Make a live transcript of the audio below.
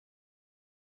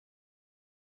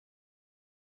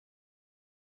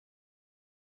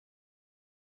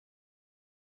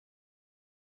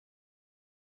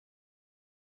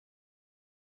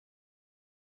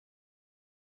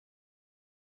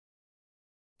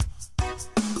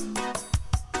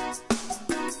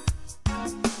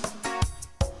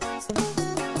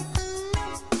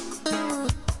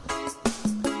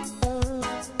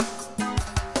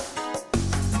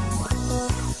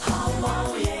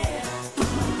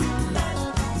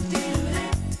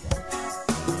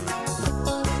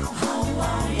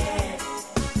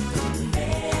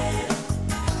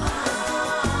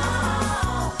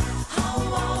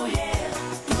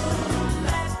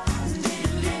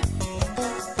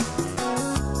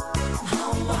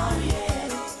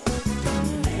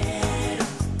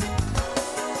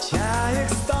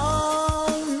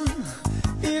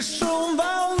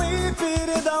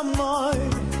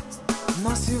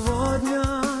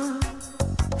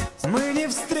не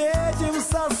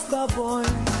встретимся с тобой.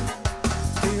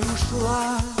 Ты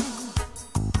ушла,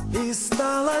 и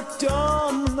стала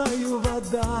темною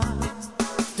вода.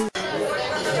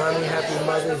 Mommy, happy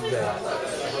Mother's Day.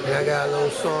 And I got a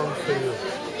little song for you,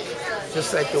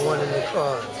 just like the one in the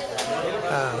car.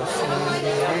 How sweet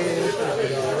it is to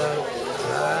be loved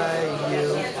by you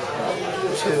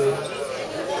too.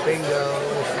 Bingo.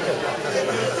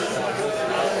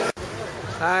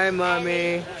 Hi,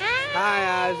 Mommy.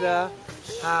 Hi, Azza.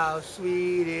 How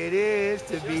sweet it is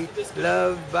to be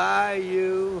loved by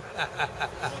you.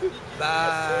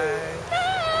 Bye.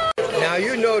 Now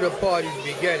you know the party's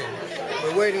beginning.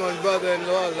 We're waiting on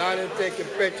brother-in-law, Lana taking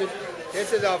pictures.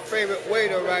 This is our favorite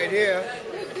waiter right here.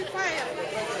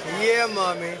 Yeah,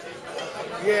 Mommy.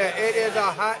 Yeah, it is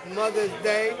a hot Mother's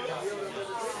Day.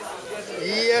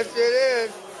 Yes, it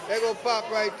is. They gonna pop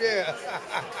right there.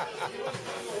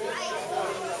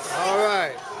 All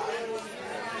right.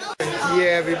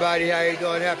 Yeah, everybody, how you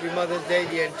doing? Happy Mother's Day.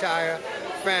 The entire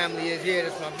family is here.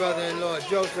 That's my brother-in-law,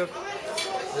 Joseph,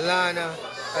 Lana,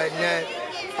 Annette,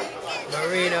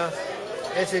 Marina.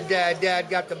 It's a dad. Dad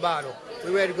got the bottle.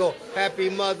 We're ready to go. Happy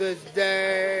Mother's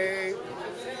Day.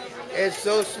 It's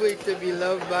so sweet to be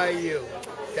loved by you.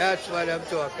 That's what I'm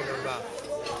talking about.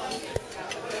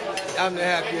 I'm the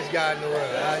happiest guy in the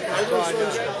world.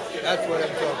 That's what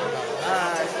I'm talking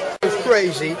about. It's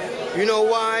crazy. You know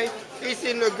why? He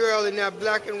seen the girl in that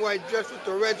black and white dress with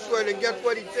the red sweater, and guess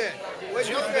what he said? What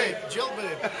did you say?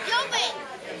 Jailbait.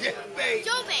 Jailbait.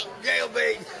 Jailbait.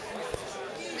 Jailbait.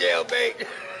 Jailbait.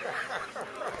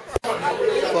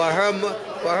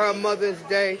 For her Mother's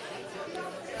Day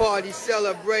party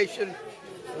celebration,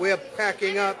 we're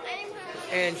packing up,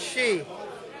 and she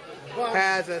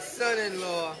has a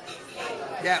son-in-law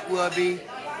that will be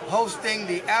hosting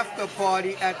the after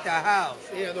party at the house.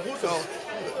 Yeah, the Hooters. So,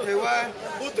 say what?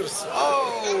 Hooters.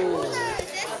 Oh!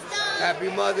 Happy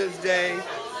Mother's Day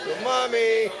to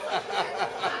Mommy.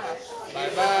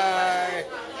 Bye-bye.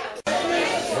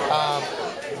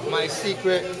 My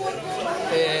secret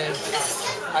is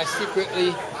I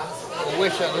secretly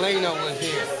wish Elena was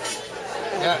here.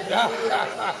 Yeah.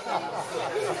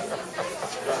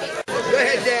 Go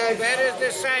ahead, Dad. Where is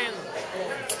the sign?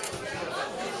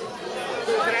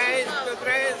 To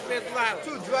DRICE with love.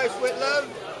 To DRICE with love?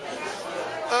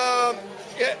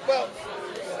 Yeah, well,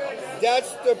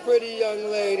 that's the pretty young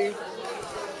lady.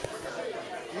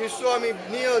 You saw me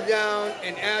kneel down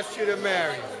and ask you to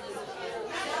marry me.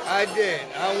 I did.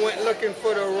 I went looking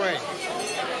for the ring.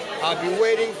 I'll be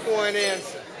waiting for an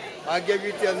answer. I'll give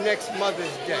you till next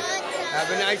Mother's Day. Have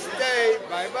a nice day.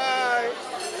 Bye-bye.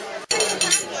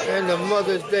 And the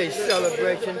Mother's Day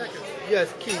celebration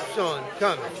just keeps on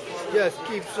coming. Just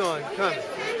keeps on coming.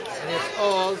 And it's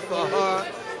all for her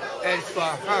and for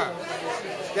her.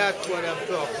 That's what I'm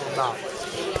talking about.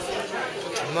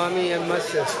 Mommy and my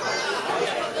sister.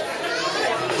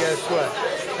 And guess what?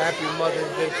 Happy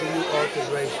Mother's Day to you, Alter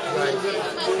Grace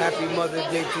DRICE. Happy Mother's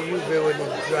Day to you,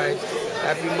 Veronique DRICE.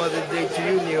 Happy Mother's Day to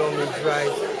you, Naomi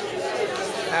DRICE.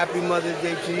 Happy Mother's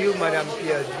Day to you, Madame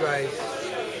Pierre DRICE.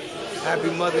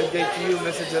 Happy Mother's Day to you,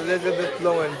 Mrs. Elizabeth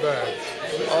Lowenberg.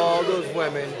 All those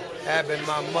women have been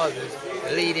my mothers,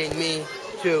 leading me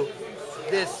to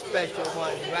this special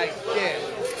one right there.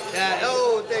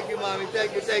 Oh, thank you, Mommy.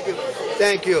 Thank you, thank you.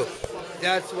 Thank you.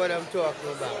 That's what I'm talking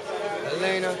about.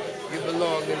 Elena, you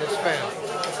belong in this family.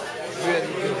 You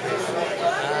really do, baby.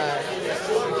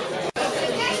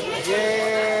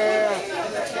 Yeah.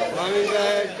 Mommy's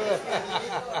back.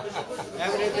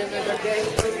 Everything is okay?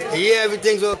 Yeah,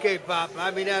 everything's okay, Pop.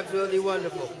 I've been absolutely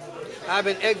wonderful. I've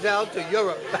been exiled to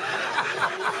Europe.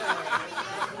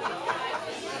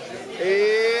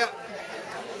 Yeah.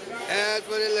 That's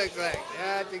what it looks like.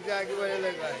 That's exactly what it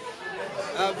looks like.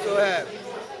 I'm so happy.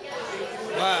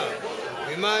 Wow.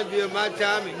 Reminds me of my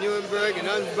time in Nuremberg and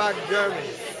Ansbach,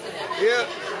 Germany. Yep.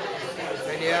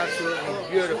 And the absolutely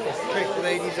beautiful pink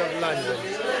ladies of London.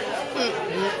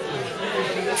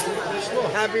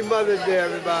 Happy Mother's Day,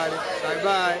 everybody.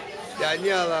 Bye-bye.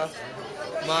 Daniela.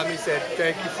 Mommy said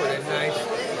thank you for the nice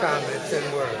comments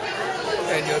and words.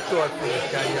 And your thoughtfulness,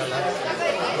 Daniela.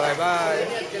 Bye-bye.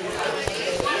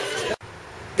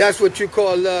 That's what you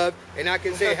call love, and I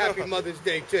can say Happy Mother's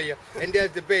Day to you. And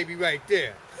there's the baby right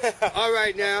there. All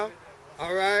right now.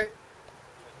 All right.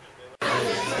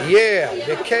 Yeah,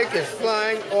 the cake is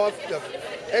flying off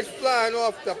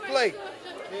the plate.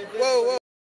 Whoa, whoa.